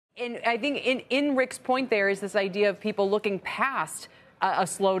And I think in Rick's point there is this idea of people looking past a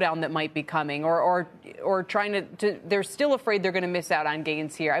slowdown that might be coming, or trying to they're still afraid they're going to miss out on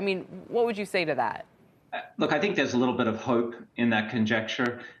gains here. I mean, what would you say to that? Look, I think there's a little bit of hope in that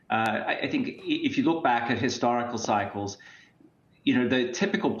conjecture. I think if you look back at historical cycles, the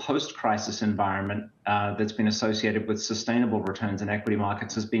typical post-crisis environment that's been associated with sustainable returns in equity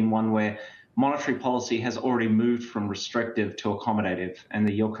markets has been one where monetary policy has already moved from restrictive to accommodative, and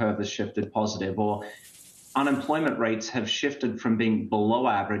the yield curve has shifted positive, or unemployment rates have shifted from being below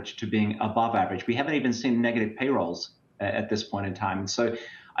average to being above average. We haven't even seen negative payrolls at this point in time. So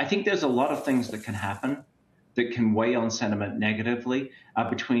I think there's a lot of things that can happen that can weigh on sentiment negatively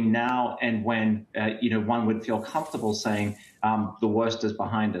between now and when one would feel comfortable saying the worst is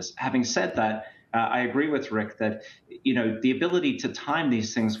behind us. Having said that, I agree with Rick that the ability to time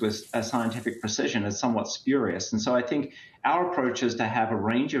these things with a scientific precision is somewhat spurious. And so I think our approach is to have a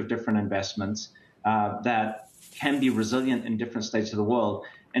range of different investments that can be resilient in different states of the world,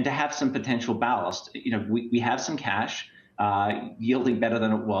 and to have some potential ballast. We have some cash yielding better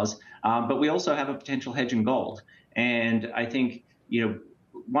than it was, but we also have a potential hedge in gold. And I think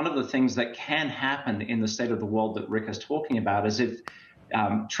one of the things that can happen in the state of the world that Rick is talking about is if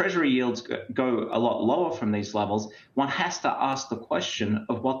Treasury yields go a lot lower from these levels, one has to ask the question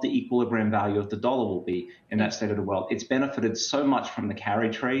of what the equilibrium value of the dollar will be in that state of the world. It's benefited so much from the carry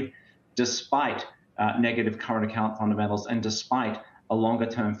trade, despite negative current account fundamentals and despite a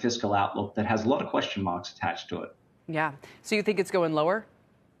longer-term fiscal outlook that has a lot of question marks attached to it. Yeah. So you think it's going lower?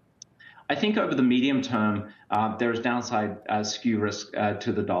 I think over the medium term, there is downside skew risk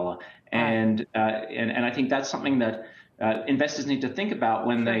to the dollar. And I think that's something that investors need to think about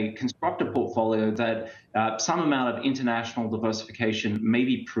when they construct a portfolio, that some amount of international diversification may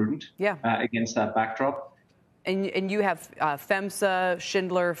be prudent against that backdrop. And you have FEMSA,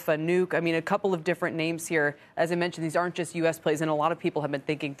 Schindler, Fanuc. I mean, a couple of different names here. As I mentioned, these aren't just U.S. plays, and a lot of people have been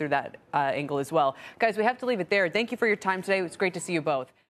thinking through that angle as well. Guys, we have to leave it there. Thank you for your time today. It's great to see you both.